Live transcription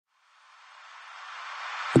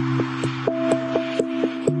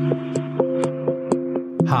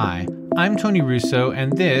Hi, I'm Tony Russo,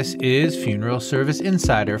 and this is Funeral Service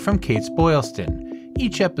Insider from Kates-Boylston.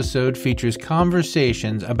 Each episode features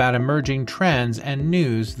conversations about emerging trends and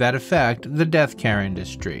news that affect the death care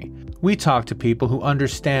industry. We talk to people who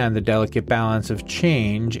understand the delicate balance of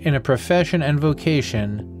change in a profession and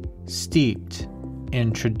vocation steeped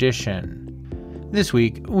in tradition. This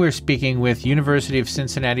week, we're speaking with University of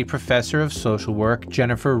Cincinnati professor of social work,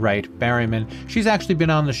 Jennifer Wright-Berryman. She's actually been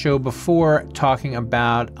on the show before talking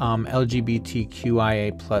about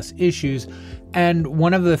LGBTQIA plus issues. And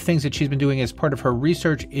one of the things that she's been doing as part of her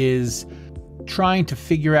research is trying to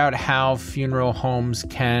figure out how funeral homes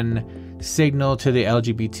can signal to the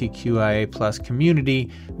LGBTQIA plus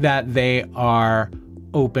community that they are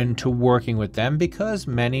open to working with them, because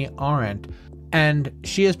many aren't. And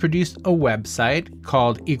she has produced a website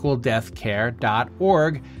called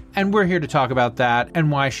equaldeathcare.org, and we're here to talk about that and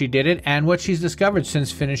why she did it and what she's discovered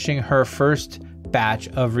since finishing her first batch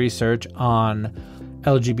of research on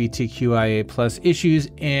LGBTQIA plus issues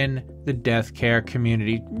in the death care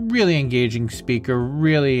community. Really engaging speaker,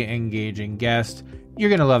 really engaging guest. You're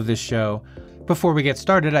going to love this show. Before we get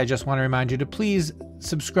started, I just want to remind you to please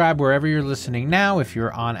subscribe wherever you're listening now. If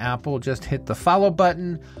you're on Apple, just hit the follow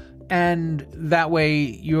button. And that way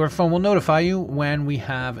your phone will notify you when we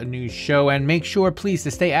have a new show. And make sure, please,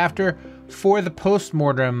 to stay after for the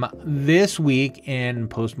postmortem. This week in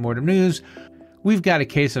postmortem news, we've got a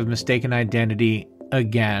case of mistaken identity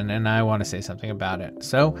again, and I want to say something about it.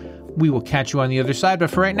 So we will catch you on the other side. But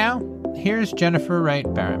for right now, here's Jennifer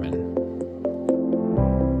Wright-Berryman.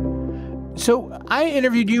 So I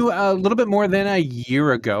interviewed you a little bit more than a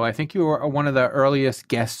year ago. I think you were one of the earliest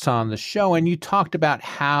guests on the show, and you talked about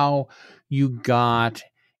how you got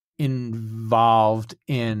involved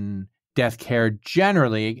in death care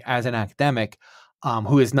generally as an academic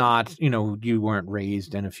who is not, you weren't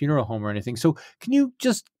raised in a funeral home or anything. So can you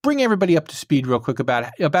just bring everybody up to speed real quick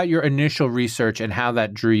about your initial research and how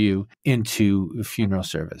that drew you into funeral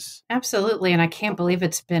service? Absolutely. And I can't believe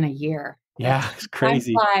it's been a year. Yeah, it's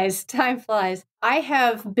crazy. Time flies. I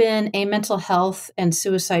have been a mental health and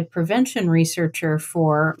suicide prevention researcher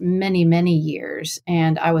for many, many years.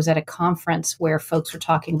 And I was at a conference where folks were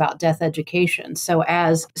talking about death education. So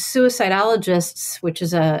as suicidologists, which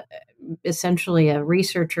is essentially a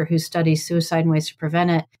researcher who studies suicide and ways to prevent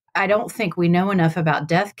it, I don't think we know enough about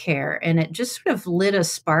death care. And it just sort of lit a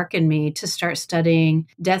spark in me to start studying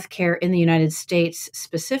death care in the United States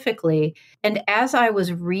specifically. And as I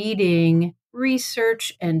was reading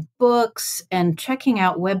research and books and checking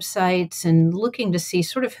out websites and looking to see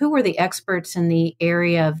sort of who were the experts in the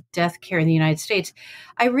area of death care in the United States,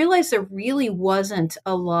 I realized there really wasn't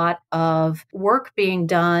a lot of work being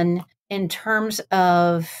done in terms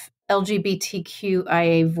of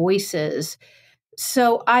LGBTQIA voices.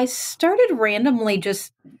 So I started randomly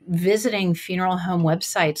just visiting funeral home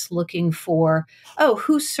websites looking for,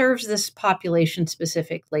 who serves this population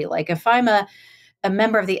specifically? Like if I'm a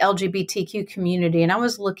member of the LGBTQ community and I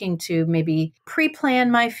was looking to maybe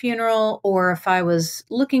pre-plan my funeral, or if I was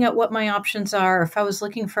looking at what my options are, or if I was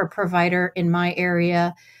looking for a provider in my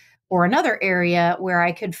area or another area where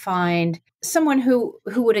I could find someone who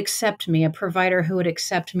would accept me, a provider who would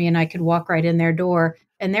accept me, and I could walk right in their door.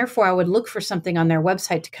 And therefore, I would look for something on their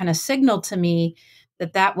website to kind of signal to me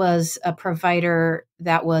that that was a provider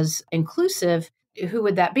that was inclusive. Who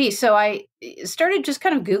would that be? So I started just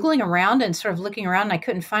kind of Googling around and sort of looking around, and I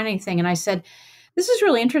couldn't find anything. And I said, this is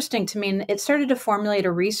really interesting to me. And it started to formulate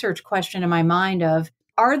a research question in my mind of,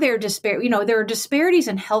 are there there are disparities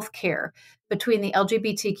in healthcare between the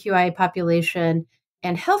LGBTQIA population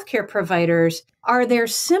and healthcare providers. Are there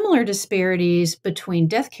similar disparities between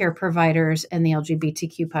death care providers and the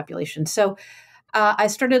LGBTQ population? So I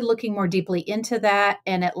started looking more deeply into that,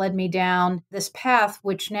 and it led me down this path,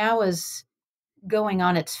 which now is going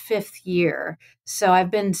on its 5th year. So I've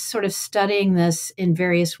been sort of studying this in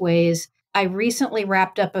various ways. I recently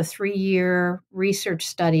wrapped up a 3-year research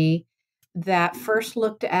study that first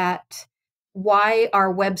looked at why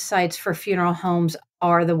our websites for funeral homes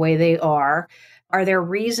are the way they are. Are there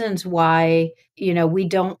reasons why, we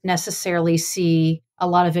don't necessarily see a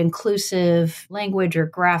lot of inclusive language or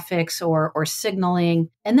graphics or signaling?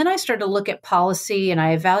 And then I started to look at policy, and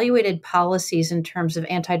I evaluated policies in terms of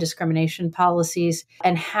anti-discrimination policies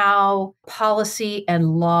and how policy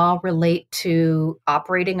and law relate to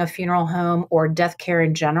operating a funeral home or death care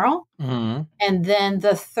in general. Mm-hmm. And then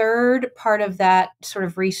the third part of that sort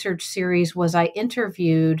of research series was I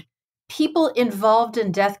interviewed people involved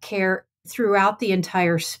in death care throughout the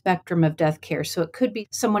entire spectrum of death care. So it could be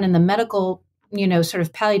someone in the medical sort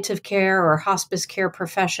of palliative care or hospice care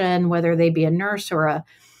profession, whether they be a nurse or a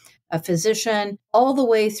physician, all the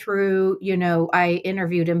way through, I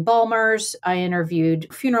interviewed embalmers, I interviewed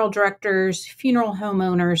funeral directors, funeral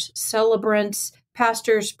homeowners, celebrants,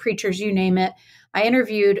 pastors, preachers, you name it. I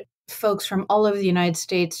interviewed folks from all over the United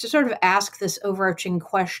States to sort of ask this overarching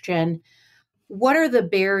question: what are the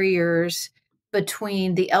barriers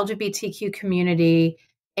between the LGBTQ community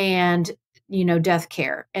and, death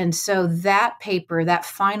care? And so that paper, that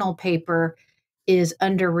final paper, is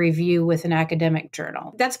under review with an academic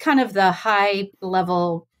journal. That's kind of the high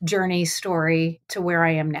level journey story to where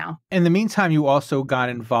I am now. In the meantime, you also got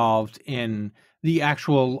involved in the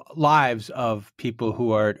actual lives of people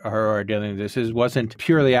who are dealing with this. It wasn't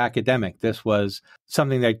purely academic. This was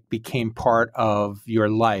something that became part of your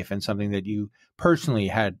life and something that you personally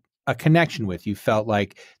had a connection with. You felt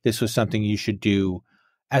like this was something you should do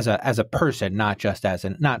as a person, not just as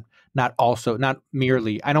not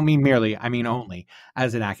merely, I don't mean merely, I mean only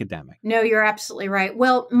as an academic. No, you're absolutely right.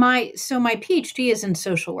 Well, my PhD is in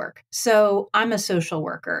social work. So I'm a social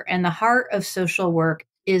worker, and the heart of social work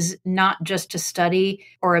is not just to study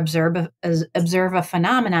or observe a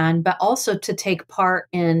phenomenon, but also to take part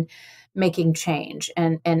in making change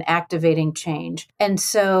and activating change. And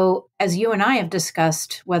so, as you and I have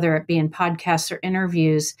discussed, whether it be in podcasts or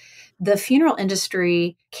interviews, the funeral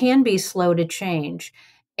industry can be slow to change.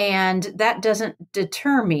 And that doesn't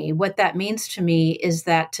deter me. What that means to me is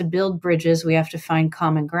that to build bridges, we have to find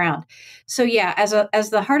common ground. So yeah, as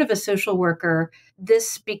the heart of a social worker,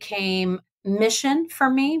 this became mission for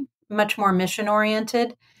me, much more mission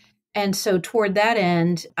oriented. And so toward that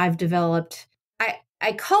end, I've developed,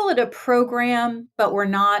 I call it a program, but we're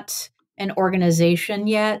not an organization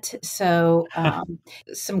yet. So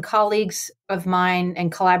some colleagues of mine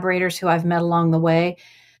and collaborators who I've met along the way,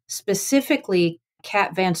 specifically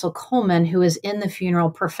Kat Vansel Coleman, who is in the funeral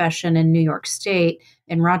profession in New York State,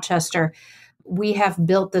 in Rochester, we have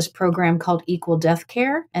built this program called Equal Death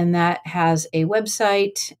Care, and that has a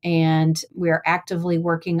website, and we are actively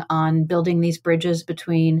working on building these bridges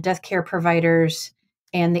between death care providers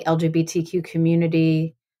and the LGBTQ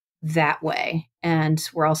community that way. And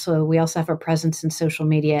we also have a presence in social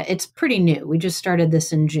media. It's pretty new. We just started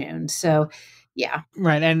this in June. So yeah.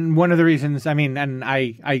 Right. And one of the reasons, I mean, and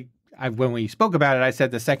I when we spoke about it, I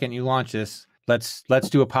said the second you launch this, let's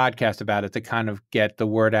do a podcast about it to kind of get the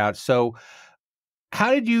word out. So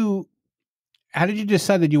how did you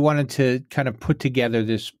decide that you wanted to kind of put together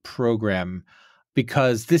this program?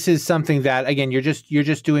 Because this is something that, again, you're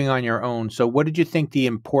just doing on your own. So what did you think the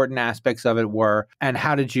important aspects of it were? And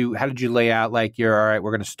how did you lay out, like, you're all right,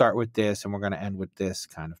 we're going to start with this and we're going to end with this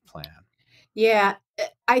kind of plan? Yeah,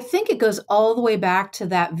 I think it goes all the way back to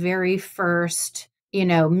that very first,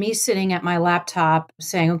 me sitting at my laptop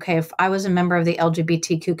saying, okay, if I was a member of the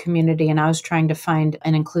LGBTQ community and I was trying to find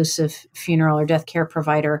an inclusive funeral or death care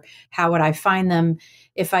provider, how would I find them?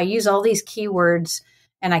 If I use all these keywords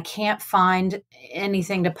and I can't find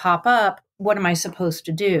anything to pop up, what am I supposed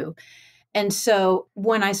to do? And so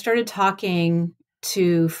when I started talking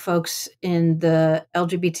to folks in the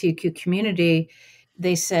LGBTQ community,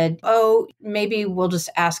 they said, oh, maybe we'll just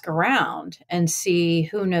ask around and see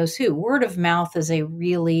who knows who. Word of mouth is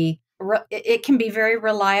it can be very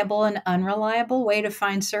reliable and unreliable way to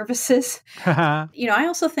find services. I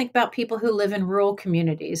also think about people who live in rural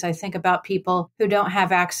communities. I think about people who don't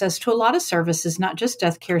have access to a lot of services, not just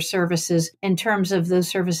death care services, in terms of those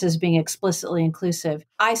services being explicitly inclusive.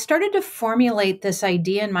 I started to formulate this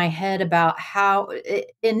idea in my head about how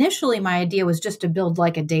initially my idea was just to build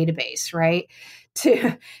like a database, right?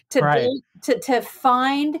 To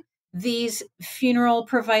find these funeral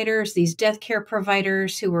providers, these death care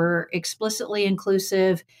providers who were explicitly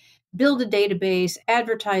inclusive, build a database,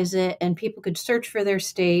 advertise it, and people could search for their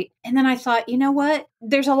state. And then I thought, you know what?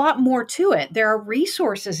 There's a lot more to it. There are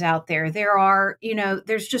resources out there.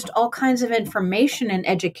 There's just all kinds of information and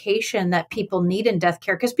education that people need in death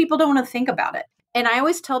care because people don't want to think about it. And I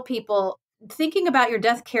always tell people, thinking about your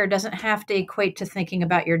death care doesn't have to equate to thinking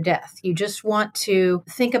about your death. You just want to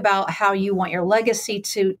think about how you want your legacy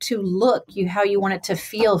to look, how you want it to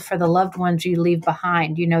feel for the loved ones you leave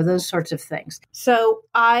behind, those sorts of things. So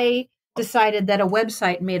I decided that a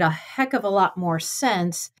website made a heck of a lot more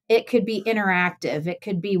sense. It could be interactive. It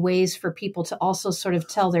could be ways for people to also sort of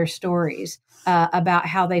tell their stories about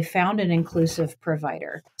how they found an inclusive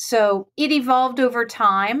provider. So it evolved over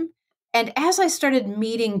time. And as I started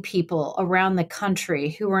meeting people around the country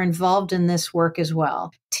who were involved in this work as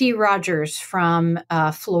well, T. Rogers from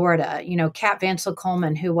Florida, Kat Vansel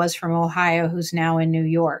Coleman, who was from Ohio, who's now in New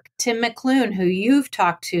York, Tim McClune, who you've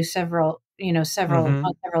talked to several Hmm.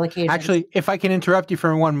 on several occasions. Actually, if I can interrupt you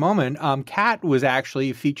for one moment, Kat was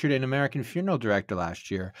actually featured in American Funeral Director last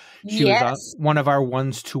year. She was Yes. one of our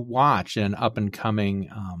ones to watch, an up and coming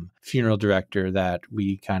funeral director that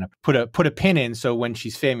we kind of put a pin in. So when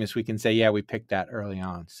she's famous, we can say, yeah, we picked that early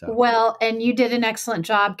on. So Well, and you did an excellent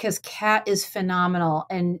job because Kat is phenomenal.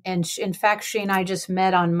 In fact, she and I just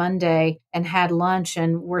met on Monday and had lunch,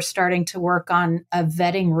 and we're starting to work on a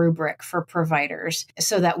vetting rubric for providers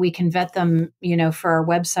so that we can vet them, for our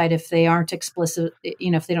website if they aren't explicit,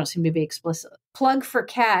 if they don't seem to be explicit. Plug for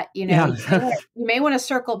Kat, yeah. you may want to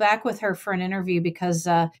circle back with her for an interview because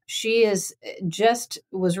she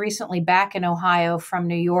was recently back in Ohio from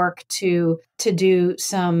New York to do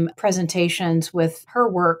some presentations with her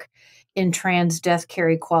work in trans death care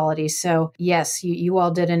equality. So yes, you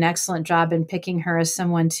all did an excellent job in picking her as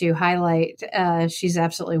someone to highlight. She's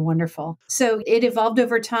absolutely wonderful. So it evolved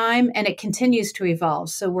over time and it continues to evolve.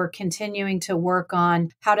 So we're continuing to work on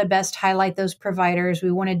how to best highlight those providers.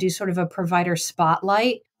 We want to do sort of a provider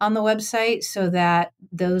spotlight on the website so that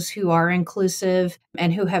those who are inclusive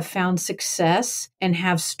and who have found success and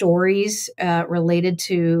have stories related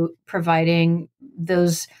to providing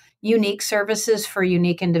those unique services for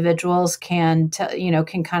unique individuals can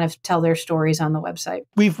kind of tell their stories on the website.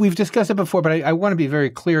 We've discussed it before, but I want to be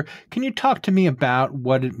very clear. Can you talk to me about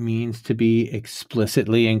what it means to be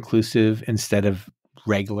explicitly inclusive instead of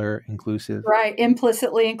regular inclusive? Right,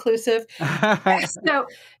 implicitly inclusive.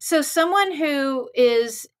 So someone who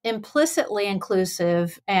is implicitly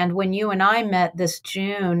inclusive, and when you and I met this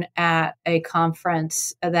June at a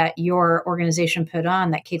conference that your organization put on,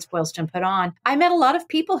 that Kates-Boylston put on, I met a lot of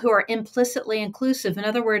people who are implicitly inclusive. In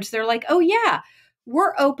other words, they're like, oh yeah,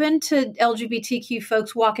 we're open to LGBTQ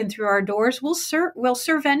folks walking through our doors. We'll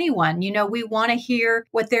serve anyone. We want to hear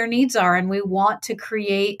what their needs are, and we want to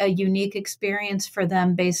create a unique experience for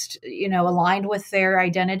them based, aligned with their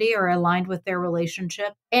identity or aligned with their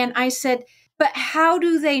relationship. And I said, but how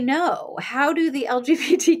do they know? How do the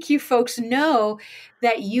LGBTQ folks know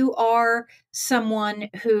that you are someone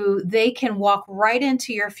who they can walk right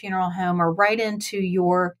into your funeral home or right into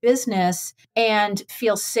your business and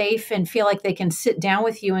feel safe and feel like they can sit down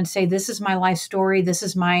with you and say, this is my life story, this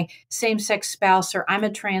is my same-sex spouse, or I'm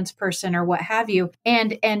a trans person, or what have you,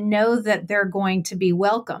 and know that they're going to be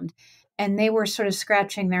welcomed? And they were sort of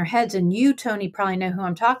scratching their heads. And you, Tony, probably know who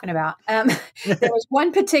I'm talking about. There was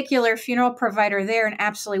one particular funeral provider there, an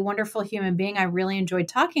absolutely wonderful human being. I really enjoyed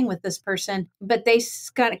talking with this person, but they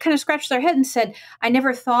kind of scratched their head and said, I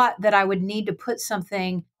never thought that I would need to put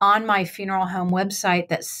something on my funeral home website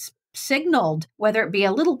that's signaled, whether it be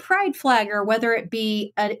a little pride flag or whether it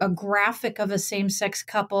be a graphic of a same-sex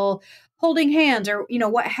couple holding hands or,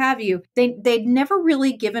 what have you. They'd never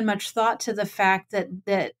really given much thought to the fact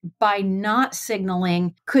that by not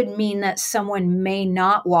signaling could mean that someone may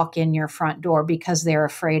not walk in your front door because they're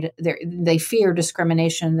afraid, they fear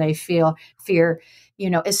discrimination, they fear,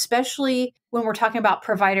 especially when we're talking about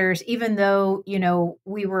providers, even though,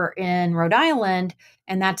 we were in Rhode Island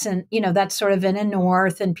and that's sort of in the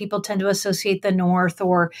North, and people tend to associate the North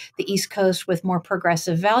or the East Coast with more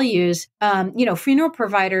progressive values. Funeral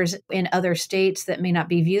providers in other states that may not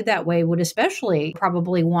be viewed that way would especially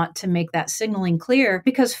probably want to make that signaling clear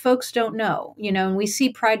because folks don't know, and we see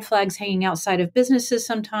pride flags hanging outside of businesses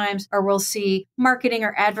sometimes, or we'll see marketing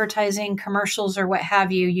or advertising commercials or what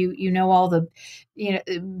have you, all the,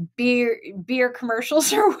 beer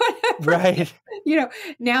commercials or whatever. Right.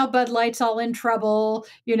 Now Bud Light's all in trouble,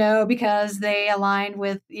 because they aligned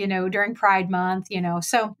with, during Pride Month,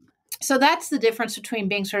 so that's the difference between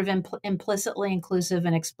being sort of implicitly inclusive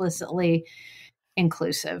and explicitly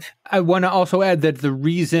inclusive. I want to also add that the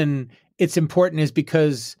reason it's important is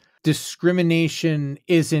because discrimination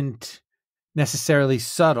isn't necessarily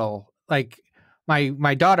subtle. Like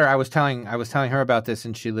my daughter, I was telling her about this,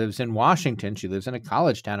 and she lives in Washington. She lives in a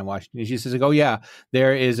college town in Washington. She says, "Oh yeah,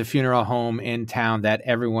 there is a funeral home in town that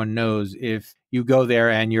everyone knows. If you go there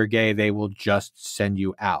and you're gay, they will just send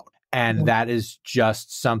you out." And that is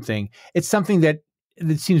just something. It's something that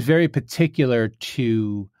seems very particular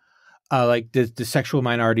to like the sexual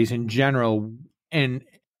minorities in general, and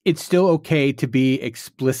it's still okay to be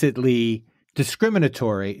explicitly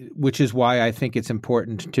discriminatory, which is why I think it's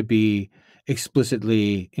important to be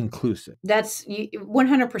explicitly inclusive. That's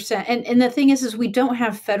 100%. And the thing is we don't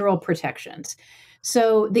have federal protections.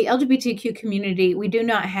 So the LGBTQ community, we do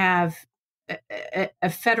not have a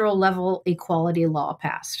federal level equality law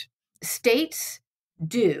passed. States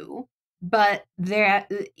do, but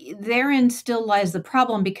therein still lies the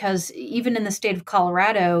problem, because even in the state of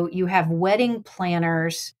Colorado, you have wedding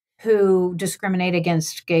planners who discriminate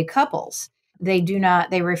against gay couples.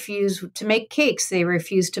 They refuse to make cakes. They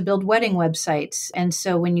refuse to build wedding websites. And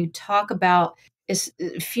so when you talk about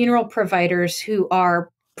funeral providers who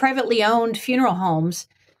are privately owned funeral homes,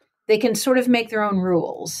 they can sort of make their own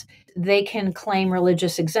rules. They can claim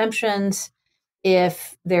religious exemptions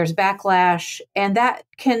if there's backlash, and that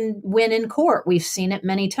can win in court. We've seen it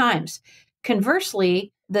many times.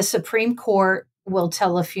 Conversely, the Supreme Court will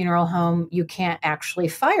tell a funeral home, you can't actually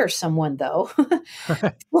fire someone, though,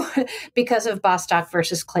 because of Bostock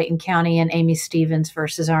versus Clayton County and Amy Stevens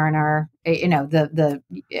versus R&R. You know, the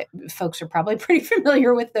folks are probably pretty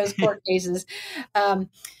familiar with those court cases.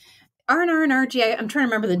 R&R and RG, I'm trying to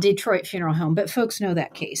remember the Detroit funeral home, but folks know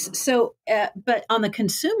that case. So, but on the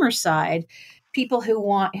consumer side, people who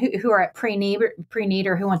are at pre-need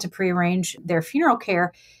or who want to prearrange their funeral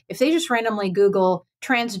care, if they just randomly Google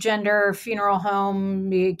transgender funeral home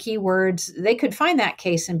keywords, they could find that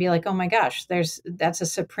case and be like, oh my gosh, that's a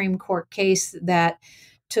Supreme Court case that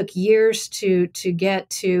took years to get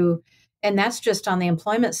to. And that's just on the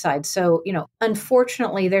employment side. So, you know,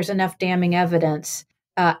 unfortunately, there's enough damning evidence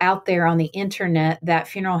out there on the internet that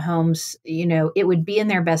funeral homes, you know, it would be in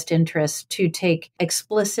their best interest to take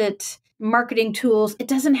explicit marketing tools. It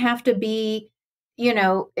doesn't have to be, you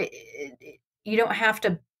know, you don't have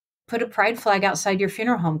to put a pride flag outside your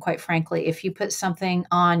funeral home, quite frankly. If you put something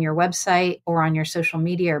on your website or on your social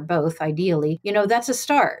media or both, ideally, you know, that's a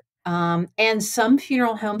start. And some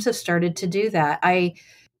funeral homes have started to do that. I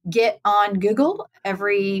get on Google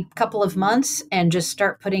every couple of months and just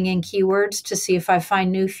start putting in keywords to see if I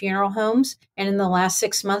find new funeral homes. And in the last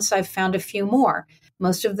 6 months, I've found a few more.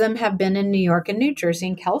 Most of them have been in New York and New Jersey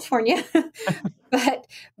and California.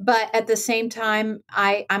 but at the same time,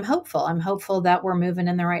 I'm hopeful. I'm hopeful that we're moving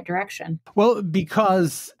in the right direction. Well,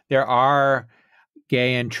 because there are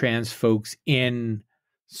gay and trans folks in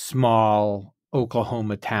small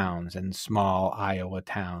Oklahoma towns and small Iowa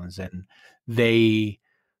towns, and they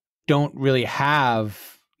don't really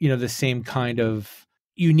have, you know, the same kind of,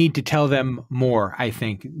 you need to tell them more, I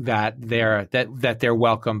think, that they're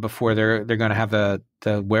welcome before they're going to have the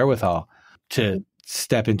wherewithal to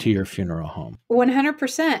step into your funeral home.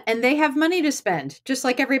 100%. And they have money to spend, just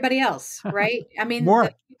like everybody else, right? I mean,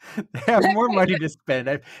 they have more money to spend.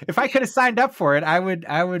 If I could have signed up for it, I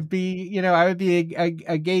would be, you know, I would be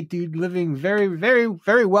a gay dude living very, very,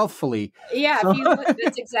 very wealthfully. Yeah, so.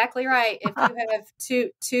 That's exactly right. If you have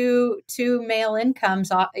two male incomes,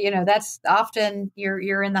 you know, that's often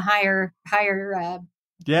you're in the higher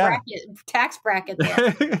tax bracket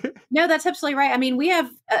there. No, that's absolutely right. I mean, we have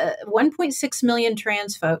 1.6 million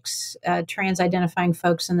trans folks, trans identifying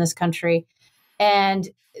folks in this country, and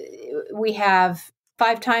we have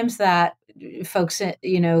 5 times that folks,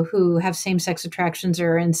 you know, who have same-sex attractions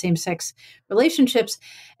or in same-sex relationships.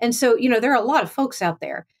 And so, you know, there are a lot of folks out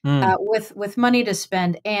there with money to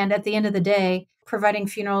spend. And at the end of the day, providing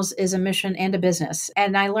funerals is a mission and a business.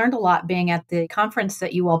 And I learned a lot being at the conference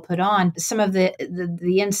that you all put on, some of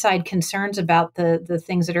the inside concerns about the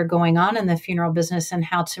things that are going on in the funeral business and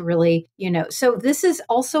how to really, you know, so this is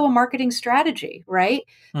also a marketing strategy, right?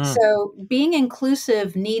 So being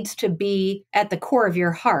inclusive needs to be at the core of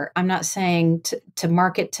your heart. I'm not saying to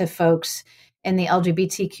market to folks in the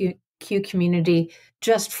LGBTQ community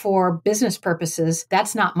just for business purposes.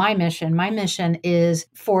 That's not my mission. My mission is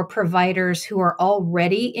for providers who are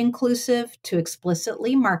already inclusive to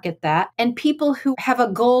explicitly market that, and people who have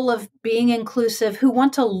a goal of being inclusive, who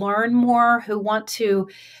want to learn more, who want to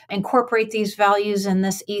incorporate these values and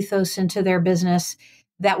this ethos into their business,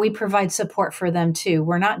 that we provide support for them too.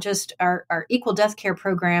 We're not just, our Equal Death Care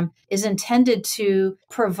program is intended to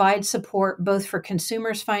provide support both for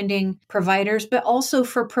consumers finding providers, but also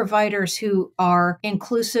for providers who are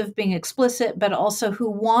inclusive, being explicit, but also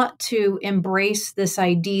who want to embrace this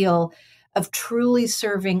ideal of truly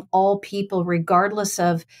serving all people, regardless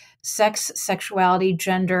of sex, sexuality,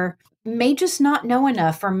 gender, may just not know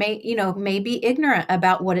enough or may be ignorant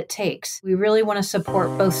about what it takes. We really want to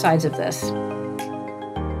support both sides of this.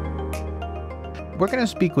 We're going to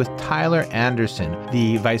speak with Tyler Anderson,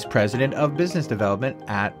 the Vice President of Business Development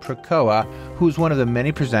at Precoa, who's one of the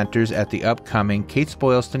many presenters at the upcoming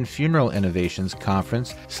Kates-Boylston Funeral Innovations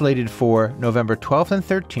Conference, slated for November 12th and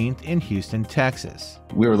 13th in Houston, Texas.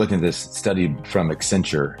 We were looking at this study from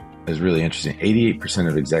Accenture. It's really interesting. 88%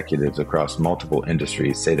 of executives across multiple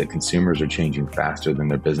industries say that consumers are changing faster than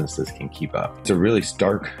their businesses can keep up. It's a really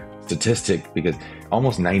stark statistic because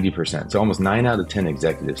almost 90%, so almost 9 out of 10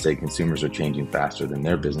 executives say consumers are changing faster than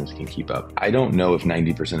their business can keep up. I don't know if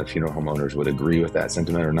 90% of funeral homeowners would agree with that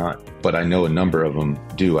sentiment or not, but I know a number of them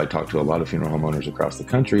do. I talk to a lot of funeral homeowners across the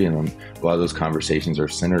country, and a lot of those conversations are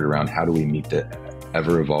centered around how do we meet the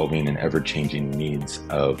ever evolving and ever changing needs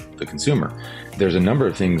of the consumer. There's a number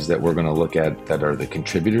of things that we're going to look at that are the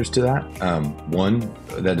contributors to that. One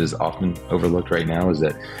that is often overlooked right now is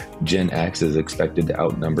that Gen X is expected to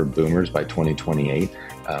outnumber boomers by 2028.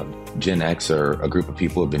 Gen X are a group of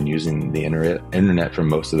people who have been using the internet for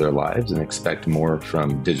most of their lives and expect more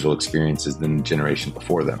from digital experiences than the generation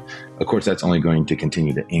before them. Of course, that's only going to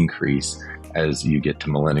continue to increase as you get to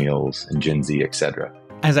millennials and Gen Z, etc.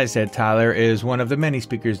 As I said, Tyler is one of the many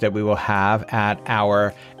speakers that we will have at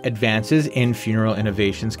our Advances in Funeral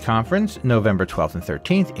Innovations Conference, November 12th and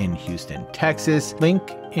 13th in Houston, Texas. Link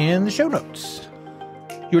in the show notes.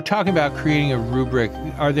 You were talking about creating a rubric.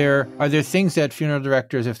 Are there things that funeral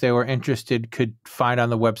directors, if they were interested, could find on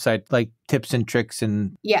the website, like tips and tricks?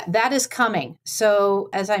 And yeah, that is coming. So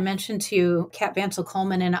as I mentioned to you, Kat Vansel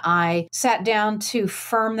Coleman and I sat down to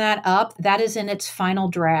firm that up. That is in its final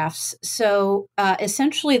drafts. So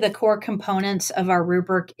essentially the core components of our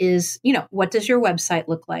rubric is, what does your website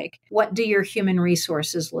look like? What do your human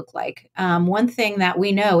resources look like? One thing that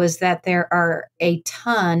we know is that there are a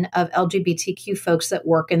ton of LGBTQ folks that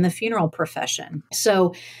work in the funeral profession.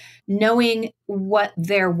 So knowing what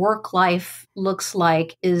their work life looks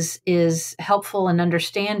like is helpful in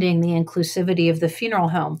understanding the inclusivity of the funeral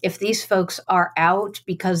home. If these folks are out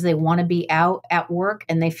because they want to be out at work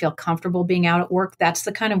and they feel comfortable being out at work, that's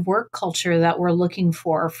the kind of work culture that we're looking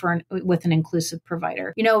for with an inclusive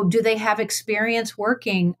provider. Do they have experience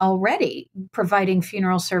working already providing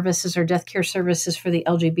funeral services or death care services for the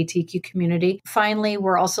LGBTQ community? Finally,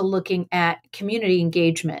 we're also looking at community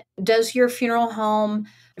engagement. Does your funeral home,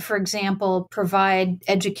 for example, provide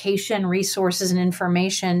education, resources, and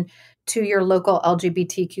information to your local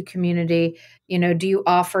LGBTQ community? Do you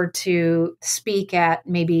offer to speak at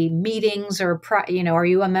maybe meetings or, are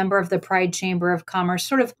you a member of the Pride Chamber of Commerce?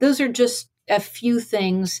 Sort of, those are just a few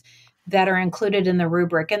things that are included in the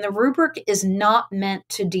rubric. And the rubric is not meant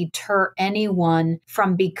to deter anyone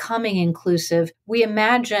from becoming inclusive. We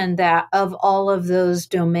imagine that of all of those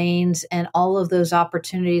domains and all of those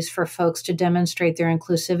opportunities for folks to demonstrate their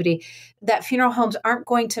inclusivity, that funeral homes aren't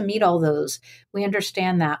going to meet all those. We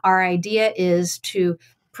understand that. Our idea is to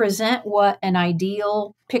present what an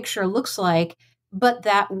ideal picture looks like, but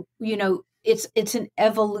that, it's an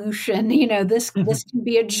evolution. This can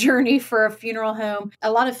be a journey for a funeral home.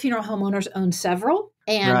 A lot of funeral homeowners own several,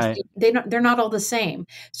 and right. They're not all the same.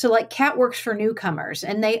 So like Kat works for newcomers,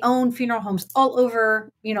 and they own funeral homes all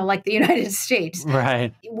over, like the United States.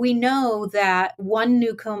 Right. We know that one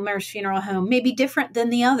newcomer's funeral home may be different than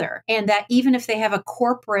the other, and that even if they have a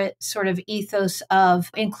corporate sort of ethos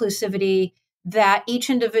of inclusivity, that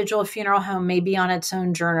each individual funeral home may be on its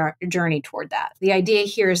own journey toward that. The idea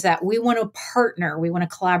here is that we want to partner, we want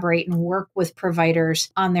to collaborate and work with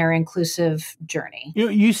providers on their inclusive journey.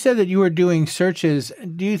 You said that you were doing searches.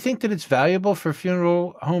 Do you think that it's valuable for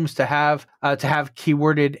funeral homes to have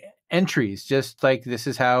keyworded entries, just like this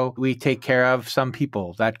is how we take care of some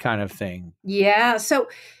people, that kind of thing? Yeah. So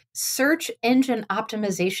search engine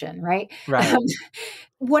optimization, right? Right.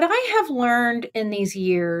 What I have learned in these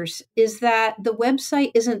years is that the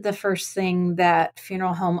website isn't the first thing that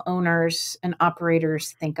funeral home owners and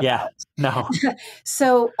operators think about. No.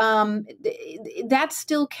 So that's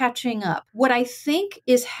still catching up. What I think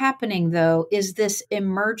is happening, though, is this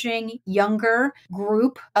emerging younger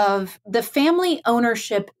group of the family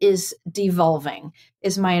ownership is devolving,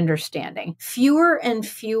 is my understanding. Fewer and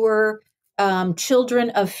fewer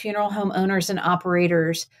children of funeral home owners and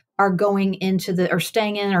operators are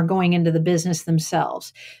staying in or going into the business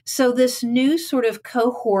themselves. So this new sort of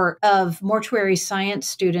cohort of mortuary science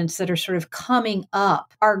students that are sort of coming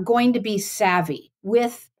up are going to be savvy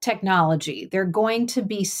with technology. They're going to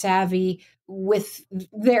be savvy with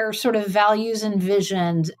their sort of values and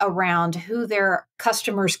visions around who their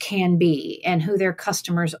customers can be and who their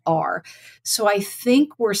customers are. So I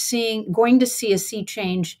think we're going to see a sea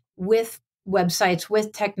change with websites,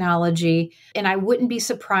 with technology. And I wouldn't be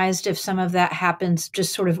surprised if some of that happens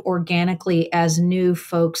just sort of organically as new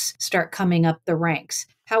folks start coming up the ranks.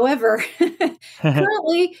 However,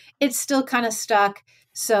 currently it's still kind of stuck.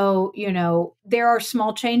 So, there are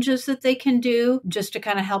small changes that they can do just to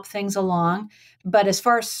kind of help things along. But as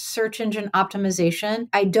far as search engine optimization,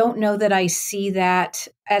 I don't know that I see that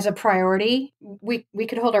as a priority. We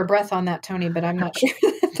could hold our breath on that, Tony, but I'm not sure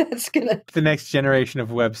That's gonna. The next generation of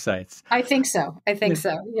websites. I think so.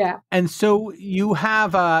 Yeah. And so you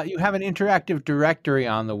have an interactive directory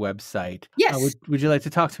on the website. Yes. Would you like to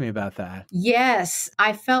talk to me about that? Yes.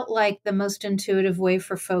 I felt like the most intuitive way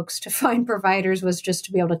for folks to find providers was just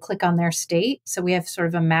to be able to click on their state. So we have sort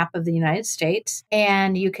of a map of the United States,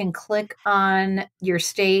 and you can click on your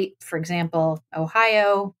state, for example,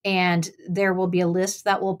 Ohio, and there will be a list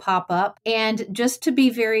that will pop up. And just to be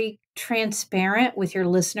very transparent with your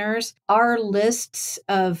listeners, our lists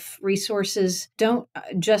of resources don't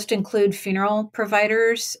just include funeral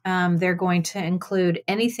providers. They're going to include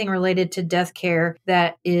anything related to death care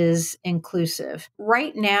that is inclusive.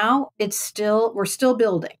 Right now, we're still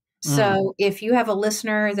building. So if you have a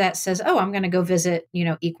listener that says, oh, I'm going to go visit,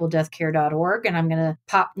 equaldeathcare.org, and I'm going to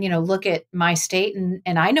pop, look at my state,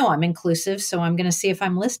 and I know I'm inclusive, so I'm going to see if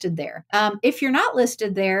I'm listed there. If you're not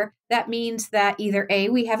listed there, that means that either A,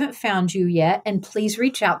 we haven't found you yet, and please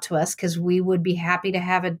reach out to us because we would be happy to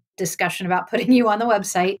have a discussion about putting you on the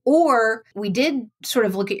website, or we did sort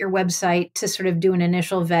of look at your website to sort of do an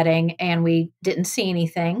initial vetting and we didn't see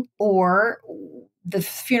anything, or the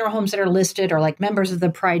funeral homes that are listed are like members of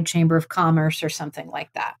the Pride Chamber of Commerce or something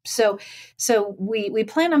like that. So we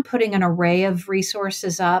plan on putting an array of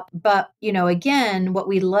resources up. But, again, what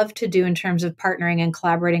we love to do in terms of partnering and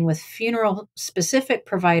collaborating with funeral specific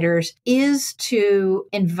providers is to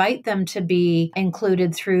invite them to be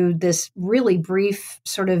included through this really brief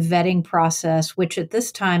sort of vetting process, which at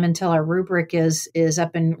this time, until our rubric is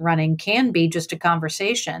up and running, can be just a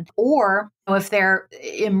conversation, or if they're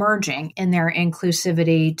emerging in their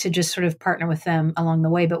inclusivity, to just sort of partner with them along the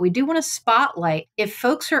way. But we do want to spotlight if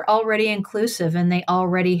folks are already inclusive and they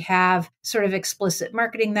already have sort of explicit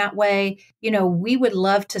marketing that way, we would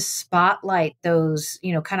love to spotlight those,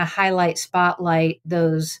 kind of spotlight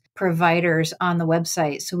those providers on the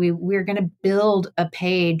website. So we're going to build a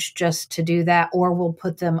page just to do that, or we'll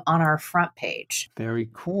put them on our front page. Very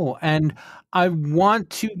cool. And I want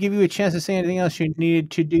to give you a chance to say anything else you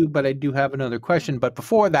needed to do, but I do have another question. But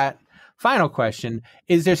before that, final question,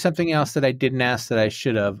 is there something else that I didn't ask that I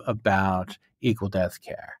should have about equal death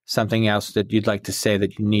care? Something else that you'd like to say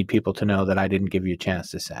that you need people to know that I didn't give you a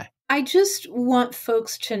chance to say? I just want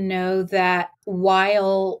folks to know that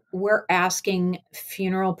while we're asking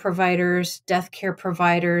funeral providers, death care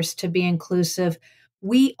providers to be inclusive,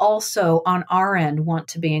 we also on our end want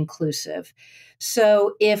to be inclusive.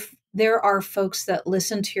 So if there are folks that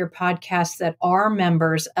listen to your podcast that are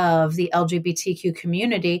members of the LGBTQ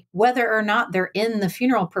community, whether or not they're in the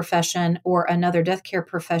funeral profession or another death care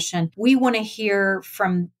profession, we want to hear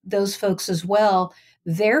from those folks as well,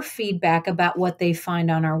 their feedback about what they find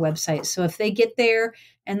on our website. So if they get there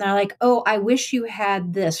and they're like, oh, I wish you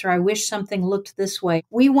had this, or I wish something looked this way,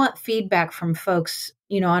 we want feedback from folks,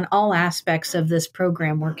 on all aspects of this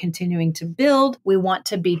program we're continuing to build. We want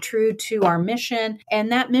to be true to our mission.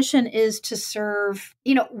 And that mission is to serve,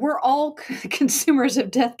 we're all consumers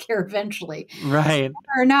of death care eventually. Right. So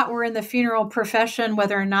whether or not we're in the funeral profession,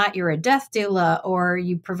 whether or not you're a death doula or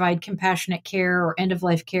you provide compassionate care or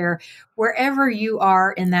end-of-life care, wherever you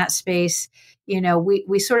are in that space,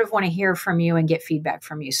 we sort of want to hear from you and get feedback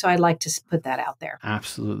from you. So I'd like to put that out there.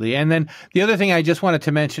 Absolutely. And then the other thing I just wanted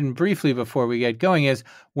to mention briefly before we get going is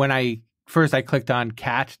when I clicked on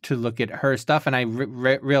Kat to look at her stuff, and I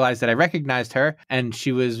realized that I recognized her, and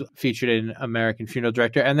she was featured in American Funeral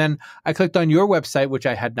Director. And then I clicked on your website, which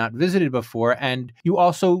I had not visited before, and you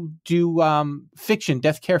also do fiction,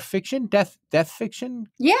 death care fiction, death fiction.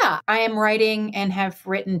 Yeah, I am writing and have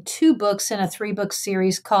written 2 books in a 3-book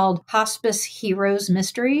series called Hospice Heroes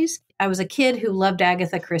Mysteries. I was a kid who loved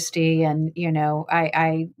Agatha Christie, and,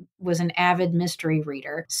 I was an avid mystery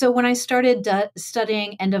reader. So when I started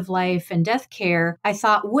studying end of life and death care, I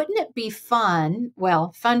thought, wouldn't it be fun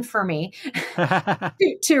for me,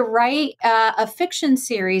 to write a fiction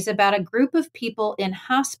series about a group of people in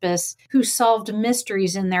hospice who solved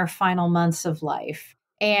mysteries in their final months of life.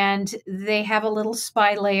 And they have a little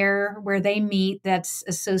spy layer where they meet that's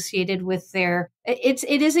associated with it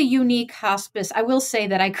is a unique hospice. I will say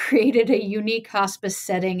that I created a unique hospice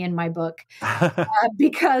setting in my book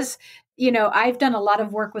because, I've done a lot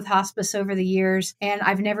of work with hospice over the years, and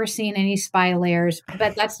I've never seen any spy layers,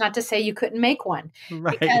 but that's not to say you couldn't make one.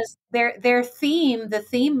 Right. Because their theme, the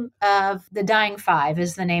theme of The Dying Five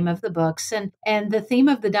is the name of the books. And the theme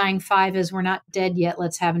of The Dying Five is we're not dead yet,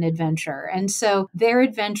 let's have an adventure. And so their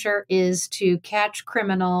adventure is to catch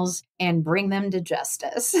criminals and bring them to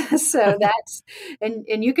justice. So that's, and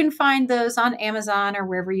you can find those on Amazon or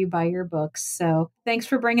wherever you buy your books. So thanks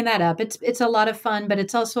for bringing that up. It's a lot of fun, but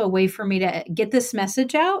it's also a way for me to get this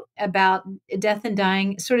message out about death and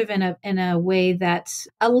dying sort of in a way that's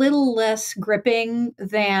a little less gripping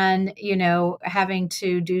than, having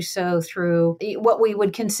to do so through what we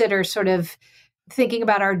would consider sort of thinking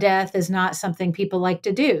about our death is not something people like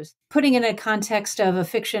to do. Putting in a context of a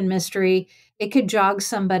fiction mystery, it could jog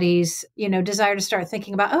somebody's, desire to start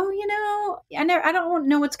thinking about, I don't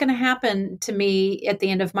know what's going to happen to me at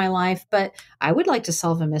the end of my life, but I would like to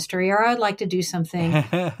solve a mystery, or I would like to do something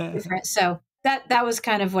different. So that was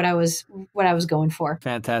kind of what I was going for.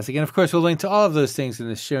 Fantastic. And of course, we'll link to all of those things in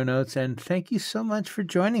the show notes. And thank you so much for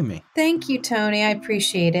joining me. Thank you, Tony. I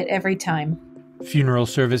appreciate it every time. Funeral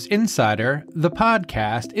Service Insider, the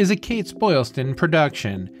podcast, is a Kates-Boylston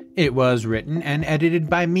production. It was written and edited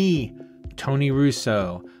by me, Tony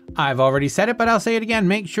Russo. I've already said it, but I'll say it again.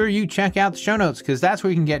 Make sure you check out the show notes, because that's where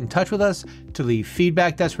you can get in touch with us to leave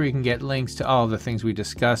feedback. That's where you can get links to all of the things we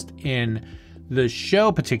discussed in the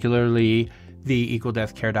show, particularly the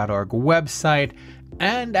equaldeathcare.org website.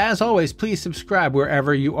 And as always, please subscribe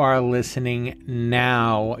wherever you are listening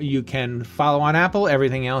now. You can follow on Apple.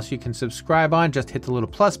 Everything else you can subscribe on. Just hit the little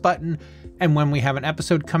plus button. And when we have an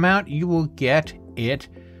episode come out, you will get it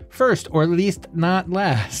first, or at least not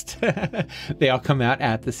last. They all come out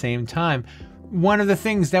at the same time. One of the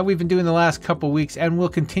things that we've been doing the last couple weeks, and will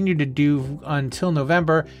continue to do until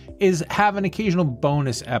November, is have an occasional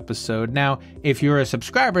bonus episode. Now, if you're a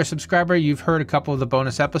subscriber, you've heard a couple of the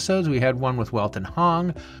bonus episodes. We had one with Welton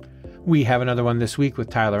Hong. We have another one this week with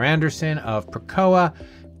Tyler Anderson of Precoa,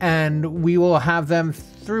 and we will have them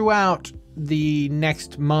throughout the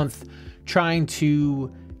next month, trying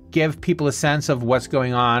to give people a sense of what's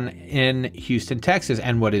going on in Houston, Texas.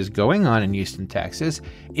 And what is going on in Houston, Texas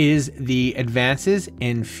is the Advances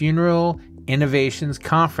in Funeral Innovations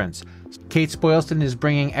Conference. Kates-Boylston is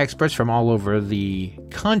bringing experts from all over the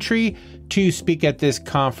country to speak at this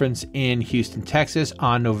conference in Houston, Texas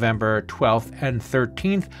on November 12th and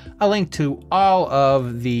 13th. A link to all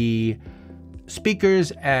of the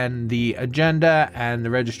speakers and the agenda and the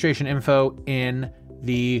registration info in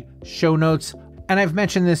the show notes. And I've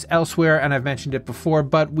mentioned this elsewhere, and I've mentioned it before,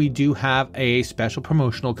 but we do have a special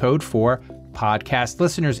promotional code for podcast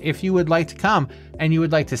listeners. If you would like to come and you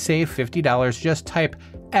would like to save $50, just type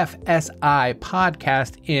FSI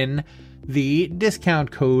podcast in the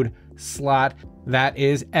discount code slot. That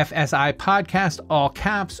is FSI podcast, all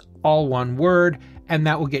caps, all one word, and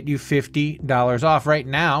that will get you $50 off. Right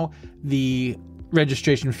now, the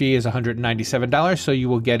registration fee is $197, so you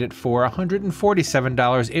will get it for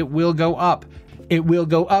 $147. It will go up. It will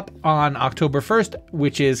go up on October 1st,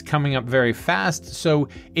 which is coming up very fast. So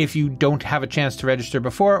if you don't have a chance to register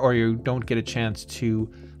before, or you don't get a chance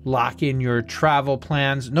to lock in your travel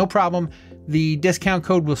plans, no problem. The discount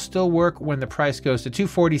code will still work when the price goes to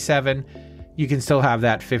 $247. You can still have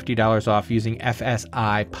that $50 off using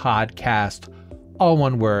FSI podcast, all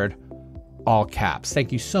one word, all caps.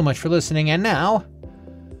 Thank you so much for listening. And now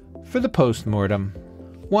for the postmortem.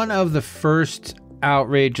 One of the first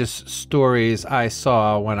outrageous stories I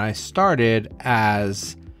saw when I started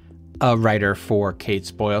as a writer for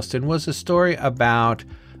Kates-Boylston was a story about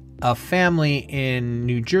a family in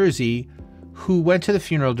New Jersey who went to the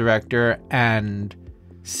funeral director and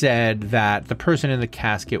said that the person in the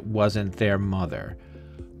casket wasn't their mother.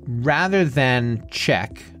 Rather than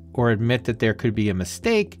check or admit that there could be a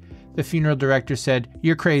mistake, the funeral director said,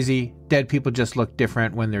 "You're crazy. Dead people just look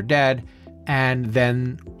different when they're dead," and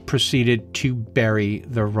then proceeded to bury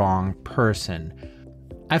the wrong person.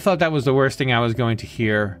 I thought that was the worst thing I was going to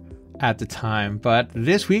hear at the time, but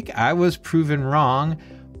this week I was proven wrong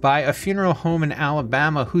by a funeral home in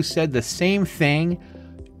Alabama who said the same thing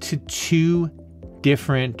to two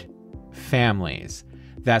different families.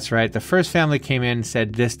 That's right. The first family came in and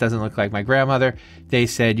said, "This doesn't look like my grandmother." They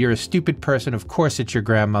said, "You're a stupid person. Of course it's your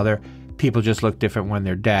grandmother. People just look different when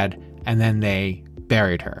they're dead." And then they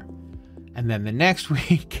buried her. And then the next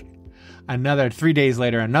week, 3 days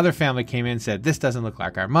later, another family came in and said, "This doesn't look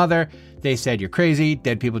like our mother." They said, "You're crazy.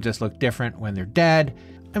 Dead people just look different when they're dead."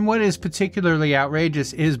 And what is particularly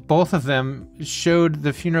outrageous is both of them showed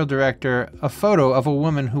the funeral director a photo of a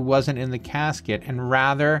woman who wasn't in the casket. And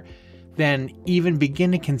rather than even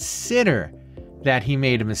begin to consider that he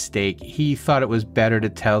made a mistake, he thought it was better to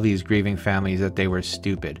tell these grieving families that they were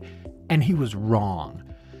stupid. And he was wrong.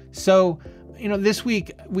 So, this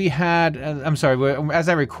week we had, as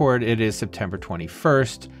I record, it is September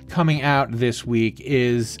 21st. Coming out this week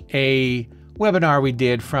is a webinar we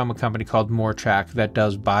did from a company called MoreTrack that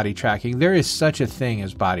does body tracking. There is such a thing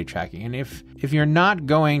as body tracking. And if you're not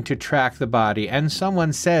going to track the body and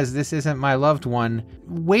someone says, this isn't my loved one,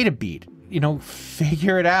 wait a beat.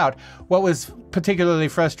 Figure it out. What was particularly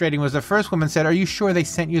frustrating was the first woman said, are you sure they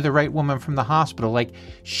sent you the right woman from the hospital? Like,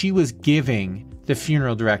 she was giving the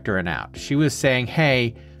funeral director an out. She was saying,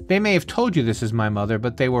 hey, they may have told you this is my mother,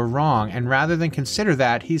 but they were wrong. And rather than consider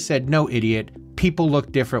that, he said, no, idiot, people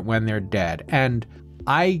look different when they're dead. And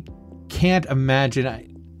I can't imagine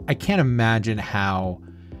how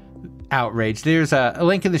outraged. There's a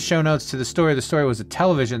link in the show notes to the story. The story was a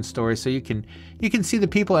television story, so you can see the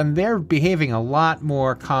people, and they're behaving a lot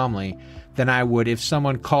more calmly than I would if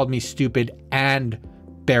someone called me stupid and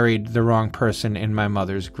buried the wrong person in my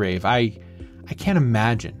mother's grave. I can't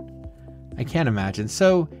imagine.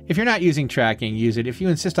 So if you're not using tracking, use it. If you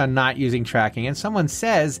insist on not using tracking and someone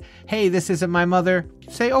says, hey, this isn't my mother,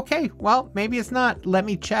 say, okay, well, maybe it's not. Let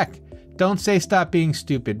me check. Don't say stop being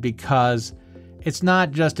stupid, because it's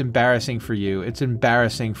not just embarrassing for you. It's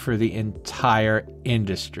embarrassing for the entire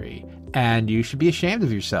industry. And you should be ashamed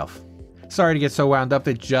of yourself. Sorry to get so wound up.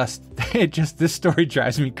 This story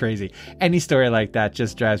drives me crazy. Any story like that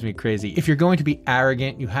just drives me crazy. If you're going to be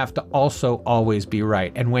arrogant, you have to also always be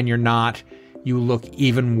right. And when you're not, you look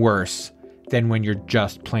even worse than when you're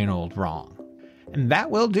just plain old wrong. And that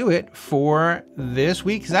will do it for this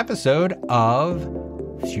week's episode of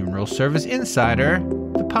Funeral Service Insider,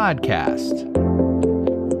 the podcast.